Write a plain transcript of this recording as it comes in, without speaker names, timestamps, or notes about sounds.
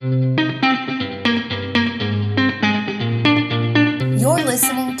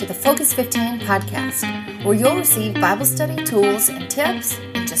Focus 15 podcast, where you'll receive Bible study tools and tips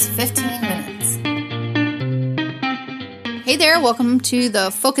in just 15 minutes. Hey there, welcome to the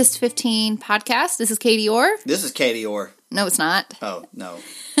Focus 15 podcast. This is Katie Orr. This is Katie Orr. No, it's not. Oh, no.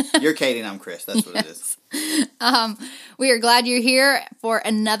 You're Katie and I'm Chris. That's what it is. We are glad you're here for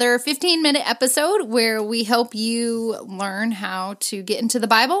another 15-minute episode where we help you learn how to get into the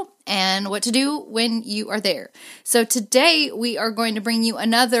Bible and what to do when you are there. So today we are going to bring you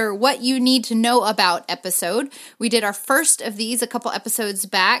another What You Need to Know About episode. We did our first of these a couple episodes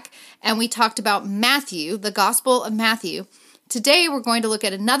back, and we talked about Matthew, the Gospel of Matthew. Today we're going to look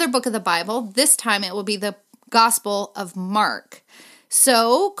at another book of the Bible. This time it will be the Gospel of Mark.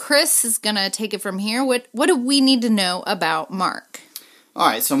 So Chris is going to take it from here. What do we need to know about Mark? All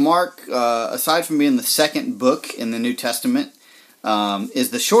right, so Mark, aside from being the second book in the New Testament, is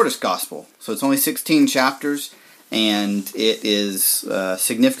the shortest gospel. So it's only 16 chapters, and it is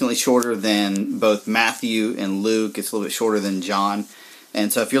significantly shorter than both Matthew and Luke. It's a little bit shorter than John.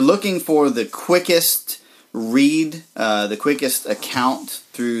 And so if you're looking for the quickest read, the quickest account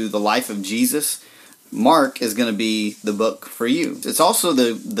through the life of Jesus, Mark is going to be the book for you. It's also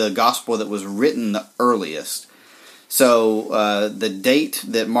the gospel that was written the earliest. So the date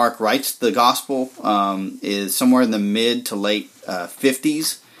that Mark writes the gospel is somewhere in the mid to late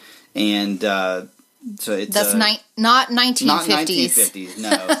 50s, and so it's that's not 1950s. Not 1950s. No,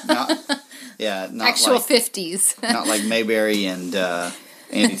 not actual like, 50s. Not like Mayberry and the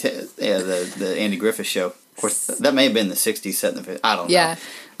Andy Griffith Show. Of course, that may have been the 60s, set in the 50s. I don't know. Yeah.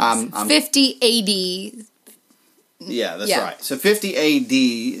 50 AD. Yeah, that's right. So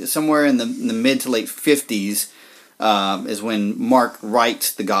 50 AD, somewhere in the mid to late 50s, is when Mark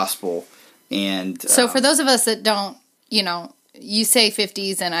writes the gospel. And so for those of us that don't, you say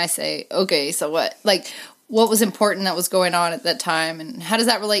 50s and I say, okay, so what? Like, what was important that was going on at that time, and how does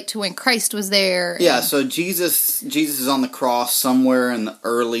that relate to when Christ was there? Yeah, so Jesus is on the cross somewhere in the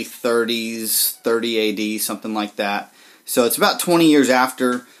early 30s, 30 AD, something like that. So it's about 20 years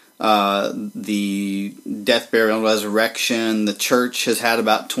after the death, burial, and resurrection. The church has had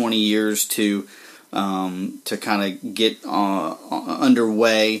about 20 years to kind of get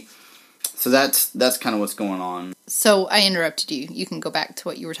underway. So that's kind of what's going on. So I interrupted you. You can go back to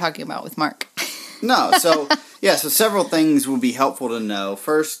what you were talking about with Mark. No, so several things will be helpful to know.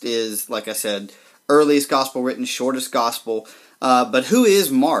 First is, like I said, earliest gospel written, shortest gospel. But who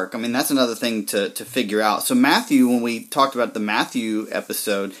is Mark? I mean, that's another thing to figure out. So Matthew, when we talked about the Matthew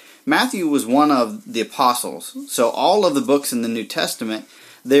episode, Matthew was one of the apostles. So all of the books in the New Testament,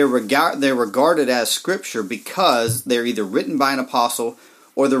 they're regarded as scripture because they're either written by an apostle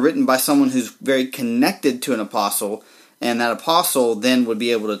or they're written by someone who's very connected to an apostle. And that apostle then would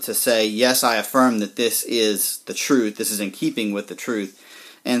be able to say, yes, I affirm that this is the truth. This is in keeping with the truth.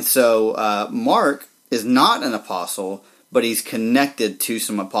 And so Mark is not an apostle, but he's connected to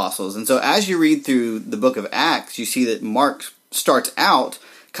some apostles. And so as you read through the book of Acts, you see that Mark starts out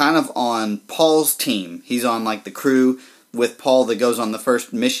kind of on Paul's team. He's on like the crew with Paul that goes on the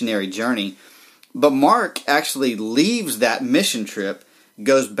first missionary journey. But Mark actually leaves that mission trip,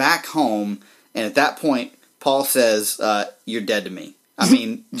 goes back home, and at that point, Paul says, you're dead to me. I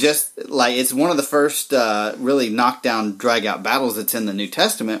mean, just like it's one of the first really knockdown, drag-out battles that's in the New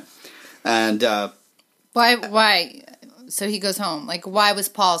Testament. And Why? So he goes home. Like, why was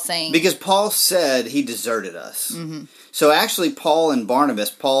Paul saying? Because Paul said he deserted us. Mm-hmm. So actually, Paul and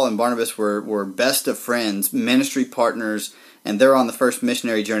Barnabas were best of friends, ministry partners, and they're on the first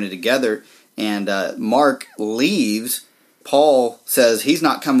missionary journey together. And Mark leaves. Paul says he's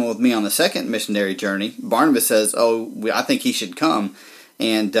not coming with me on the second missionary journey. Barnabas says, I think he should come.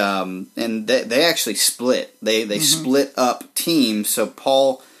 And they actually split. They mm-hmm. split up teams. So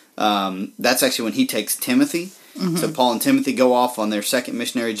Paul, that's actually when he takes Timothy. Mm-hmm. So Paul and Timothy go off on their second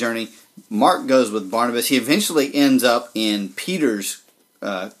missionary journey. Mark goes with Barnabas. He eventually ends up in Peter's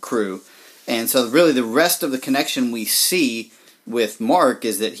crew. And so really the rest of the connection we see with Mark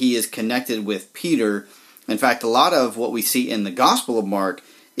is that he is connected with Peter. In fact, a lot of what we see in the Gospel of Mark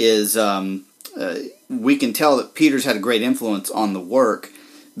is we can tell that Peter's had a great influence on the work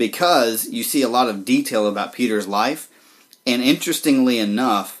because you see a lot of detail about Peter's life. And interestingly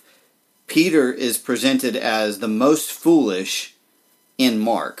enough, Peter is presented as the most foolish in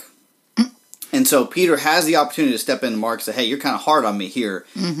Mark. And so Peter has the opportunity to step in and Mark and say, hey, you're kind of hard on me here,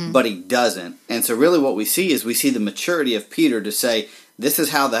 mm-hmm. but he doesn't. And so really what we see is we see the maturity of Peter to say, this is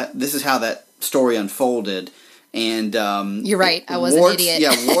how that story unfolded. And you're right, I was an idiot.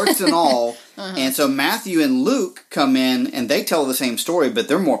 Yeah, warts and all. Uh-huh. And so Matthew and Luke come in and they tell the same story, but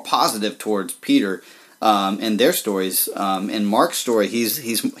they're more positive towards Peter. in their stories. In Mark's story,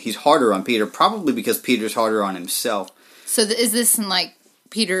 he's harder on Peter, probably because Peter's harder on himself. So is this in like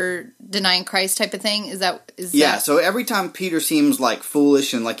Peter denying Christ type of thing? Is that? So every time Peter seems like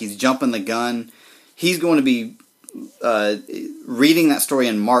foolish and like he's jumping the gun, he's going to be reading that story,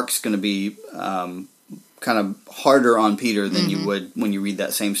 and Mark's going to be kind of harder on Peter than you would when you read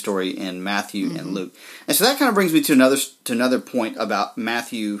that same story in Matthew and Luke. And so that kind of brings me to another point about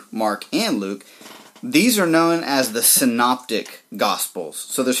Matthew, Mark, and Luke. These are known as the synoptic gospels.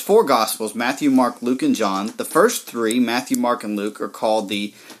 So there's 4 gospels: Matthew, Mark, Luke, and John. The first 3, Matthew, Mark, and Luke, are called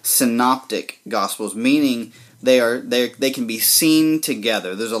the synoptic gospels, meaning they can be seen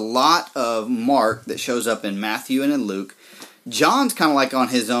together. There's a lot of Mark that shows up in Matthew and in Luke. John's kind of like on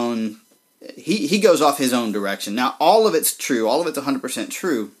his own. He goes off his own direction. Now, all of it's true. All of it's 100%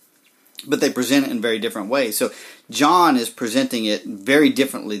 true, but they present it in very different ways. So John is presenting it very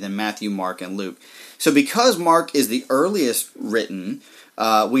differently than Matthew, Mark, and Luke. So because Mark is the earliest written,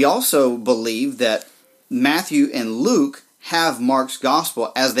 we also believe that Matthew and Luke have Mark's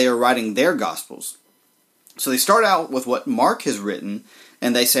gospel as they are writing their gospels. So they start out with what Mark has written,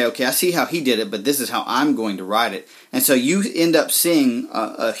 and they say, okay, I see how he did it, but this is how I'm going to write it. And so you end up seeing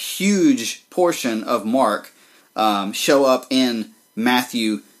a huge portion of Mark show up in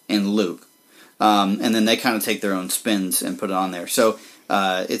Matthew and Luke. And then they kind of take their own spins and put it on there. So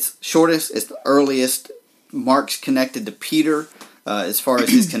it's shortest, it's the earliest. Mark's connected to Peter as far as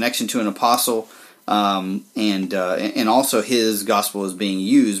his connection to an apostle. And also his gospel is being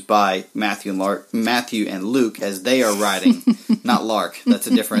used by Matthew and Luke as they are writing, not Lark. That's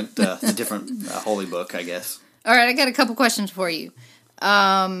a different holy book, I guess. All right, I got a couple questions for you.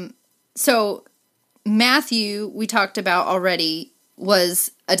 So Matthew, we talked about already,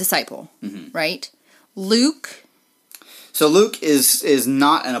 was a disciple, right? Luke. So Luke is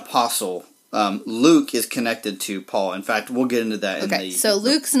not an apostle. Luke is connected to Paul. In fact, we'll get into that. Okay, so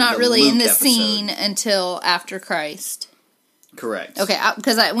Luke's not really in the scene until after Christ. Correct. Okay,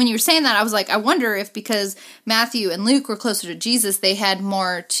 because when you were saying that, I was like, I wonder if because Matthew and Luke were closer to Jesus, they had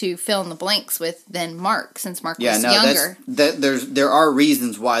more to fill in the blanks with than Mark, since Mark was younger. There are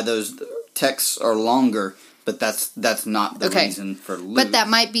reasons why those texts are longer, but that's not the reason for Luke. But that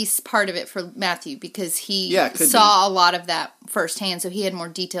might be part of it for Matthew, because he saw a lot of that firsthand, so he had more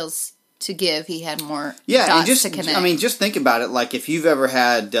details to give. He had more dots to connect. I mean, just think about it. Like, if you've ever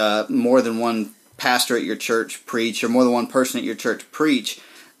had more than one pastor at your church preach, or more than one person at your church preach,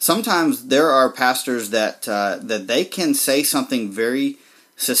 sometimes there are pastors that they can say something very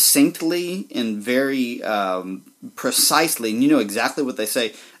succinctly and very precisely, and you know exactly what they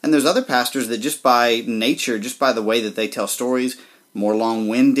say. And there's other pastors that just by nature, just by the way that they tell stories, more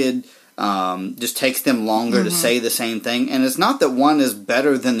long-winded, just takes them longer to say the same thing. And it's not that one is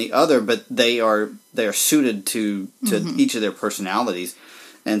better than the other, but they are suited to each of their personalities.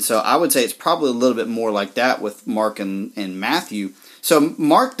 And so I would say it's probably a little bit more like that with Mark and Matthew. So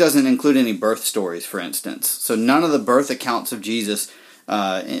Mark doesn't include any birth stories, for instance. So none of the birth accounts of Jesus,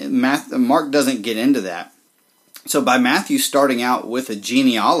 Mark doesn't get into that. So by Matthew starting out with a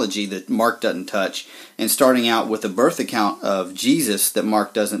genealogy that Mark doesn't touch, and starting out with a birth account of Jesus that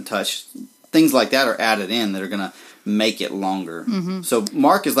Mark doesn't touch, things like that are added in that are going to make it longer. So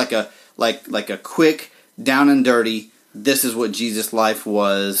Mark is like a quick, down and dirty, this is what Jesus' life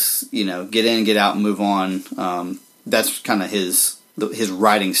was, get in, get out, and move on. That's kind of his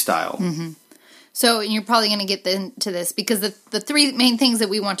writing style. So you're probably going to get into this, because the 3 main things that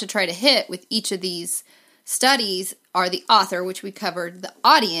we want to try to hit with each of these studies are the author, which we covered, the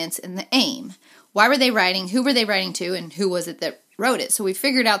audience, and the aim. Why were they writing? Who were they writing to? And who was it that wrote it? So we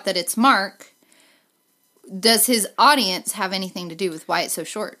figured out that it's Mark. Does his audience have anything to do with why it's so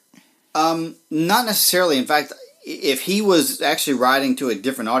short? Not necessarily. In fact, if he was actually writing to a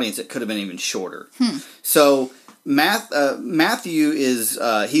different audience, it could have been even shorter. So Matthew is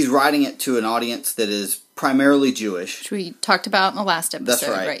he's writing it to an audience that is primarily Jewish, which we talked about in the last episode.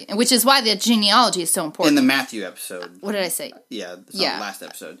 That's right. And which is why the genealogy is so important. In the Matthew episode. What did I say? Yeah, the last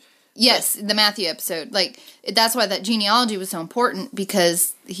episode. Yes, the Matthew episode. That's why that genealogy was so important,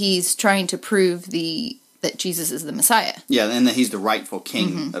 because he's trying to prove that Jesus is the Messiah. Yeah, and that he's the rightful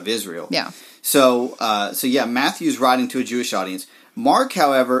king of Israel. Yeah. So Matthew's writing to a Jewish audience. Mark,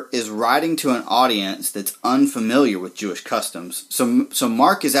 however, is writing to an audience that's unfamiliar with Jewish customs. So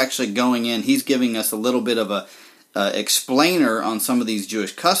Mark is actually going in, he's giving us a little bit of a explainer on some of these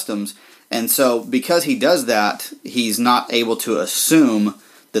Jewish customs. And so because he does that, he's not able to assume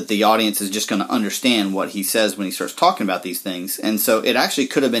that the audience is just going to understand what he says when he starts talking about these things. And so it actually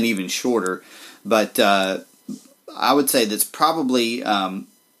could have been even shorter. But I would say that's probably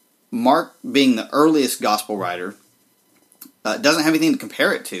Mark, being the earliest gospel writer, doesn't have anything to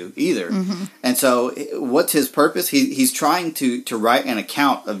compare it to either. And so what's his purpose? He's trying to write an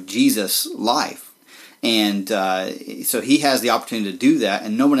account of Jesus' life. And so he has the opportunity to do that,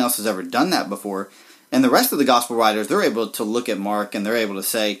 and no one else has ever done that before. And the rest of the gospel writers, they're able to look at Mark and they're able to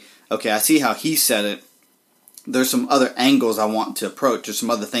say, okay, I see how he said it. There's some other angles I want to approach. There's some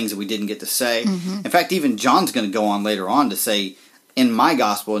other things that we didn't get to say. In fact, even John's going to go on later on to say, in my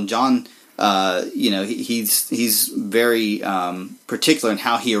gospel, and John, he's very particular in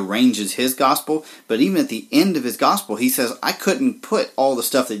how he arranges his gospel. But even at the end of his gospel, he says, I couldn't put all the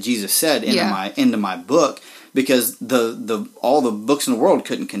stuff that Jesus said into my book because all the books in the world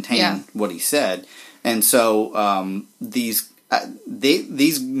couldn't contain what he said. And so these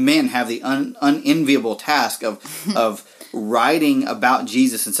men have the unenviable task of writing about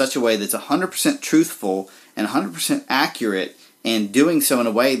Jesus in such a way that's 100% truthful and 100% accurate, and doing so in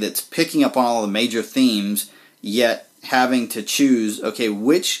a way that's picking up on all the major themes, yet having to choose, okay,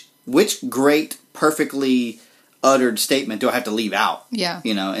 which great, perfectly uttered statement do I have to leave out? Yeah.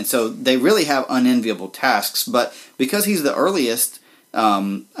 And so they really have unenviable tasks. But because he's the earliest,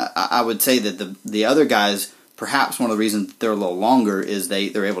 I would say that the other guys, perhaps one of the reasons they're a little longer is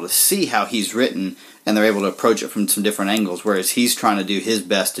they're able to see how he's written, and they're able to approach it from some different angles, whereas he's trying to do his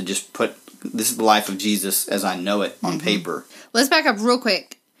best to just put, this is the life of Jesus as I know it on paper. Let's back up real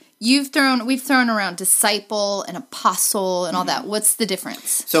quick. We've thrown around disciple and apostle and all that. What's the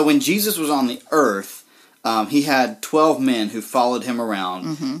difference? So when Jesus was on the earth, he had 12 men who followed him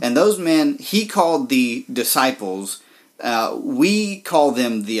around. And those men, he called the disciples. We call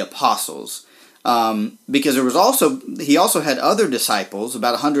them the apostles. Because he also had other disciples,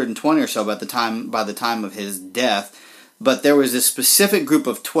 about 120 or so by the time of his death. But there was this specific group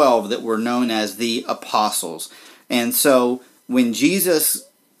of 12 that were known as the apostles. And so when Jesus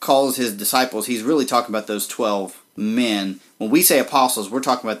calls his disciples, he's really talking about those 12 men. When we say apostles, we're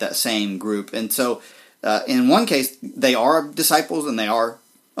talking about that same group. And so in one case, they are disciples and they are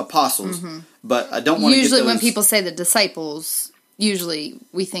apostles. But I don't want to get Usually when people say the disciples, usually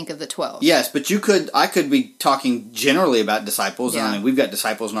we think of the 12. Yes, but I could be talking generally about disciples. Yeah. And I mean, we've got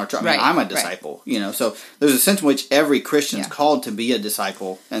disciples in our church. Right, I'm a disciple, So there's a sense in which every Christian is called to be a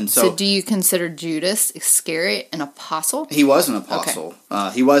disciple. And So do you consider Judas Iscariot an apostle? He was an apostle.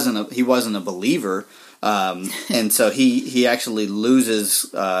 Okay. He wasn't a believer. And so he actually loses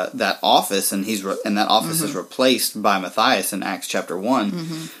that office, and that office is replaced by Matthias in Acts chapter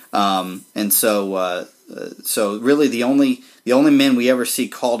 1. And so really the only men we ever see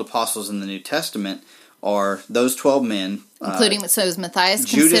called apostles in the New Testament are those 12 men, including so is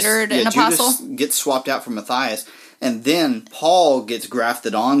Matthias considered an apostle? Judas gets swapped out from Matthias, and then Paul gets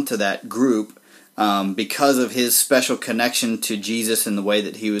grafted onto that group because of his special connection to Jesus and the way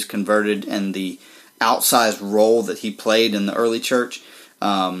that he was converted and the outsized role that he played in the early church.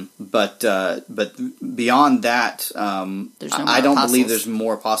 But beyond that, I don't believe there's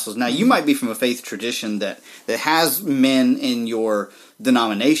more apostles. Now, you might be from a faith tradition that has men in your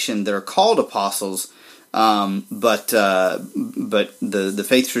denomination that are called apostles, but the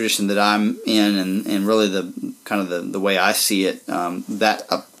faith tradition that I'm in, and really the kind of the way I see it, that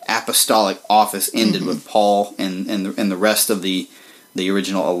apostolic office ended with Paul and the rest of the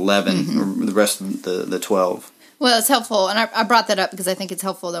original 11, or the rest of the 12. Well, it's helpful, and I brought that up because I think it's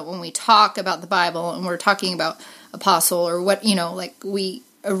helpful that when we talk about the Bible and we're talking about apostle or what, I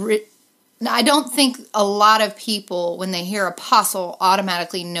don't think a lot of people, when they hear apostle,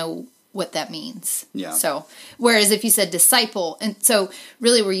 automatically know what that means. Yeah. So, whereas if you said disciple, and so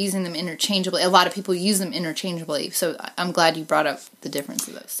really we're using them interchangeably. A lot of people use them interchangeably. So I'm glad you brought up the difference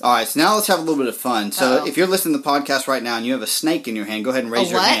of those. All right, so now let's have a little bit of fun. So if you're listening to the podcast right now and you have a snake in your hand, go ahead and raise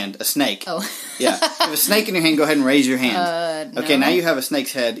your hand. A snake. Oh. Yeah. If you have a snake in your hand, go ahead and raise your hand. No. Okay, now you have a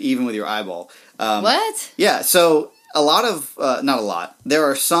snake's head even with your eyeball. What? Yeah, so not a lot. There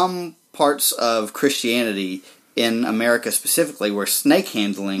are some parts of Christianity in America specifically where snake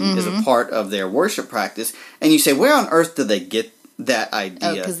handling is a part of their worship practice. And you say, where on earth did they get that idea?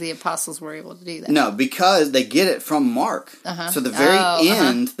 Oh, because the apostles were able to do that. No, because they get it from Mark. So the very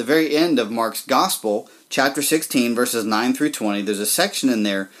end of Mark's gospel, chapter 16, verses 9 through 20, there's a section in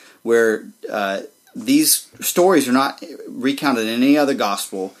there where these stories are not recounted in any other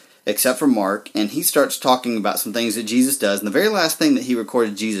gospel except for Mark, and he starts talking about some things that Jesus does. And the very last thing that he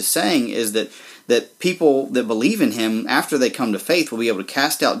recorded Jesus saying is that people that believe in him, after they come to faith, will be able to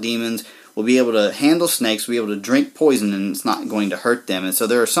cast out demons, will be able to handle snakes, will be able to drink poison, and it's not going to hurt them. And so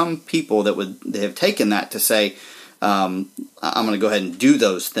there are some people that have taken that to say, I'm going to go ahead and do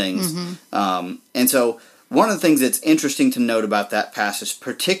those things. And so one of the things that's interesting to note about that passage,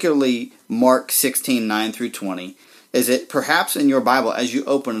 particularly Mark 16, 9 through 20, is that perhaps in your Bible, as you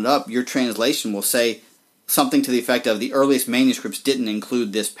open it up, your translation will say something to the effect of the earliest manuscripts didn't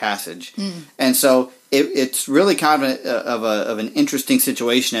include this passage. And so it's really kind of an interesting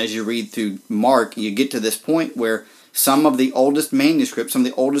situation as you read through Mark. You get to this point where some of the oldest manuscripts, some of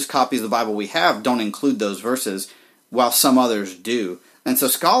the oldest copies of the Bible we have don't include those verses, while some others do. And so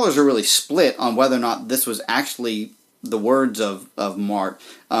scholars are really split on whether or not this was actually the words of Mark.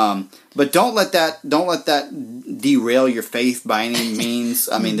 But don't let that derail your faith by any means.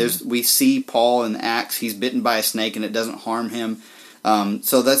 I mean, we see Paul in Acts, he's bitten by a snake and it doesn't harm him.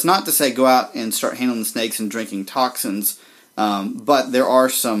 So that's not to say go out and start handling snakes and drinking toxins. But there are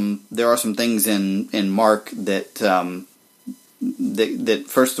some things in Mark that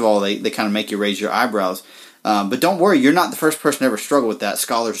first of all they kind of make you raise your eyebrows. But don't worry, you're not the first person to ever struggle with that.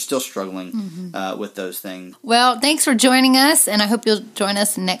 Scholars are still struggling with those things. Well, thanks for joining us, and I hope you'll join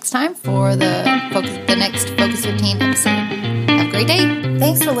us next time for the next Focus 15 episode. Have a great day.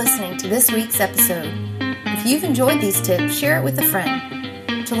 Thanks for listening to this week's episode. If you've enjoyed these tips, share it with a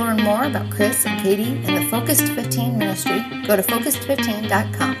friend. To learn more about Chris and Katie and the Focused 15 ministry, go to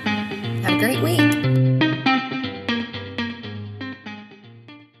focused15.com. Have a great week.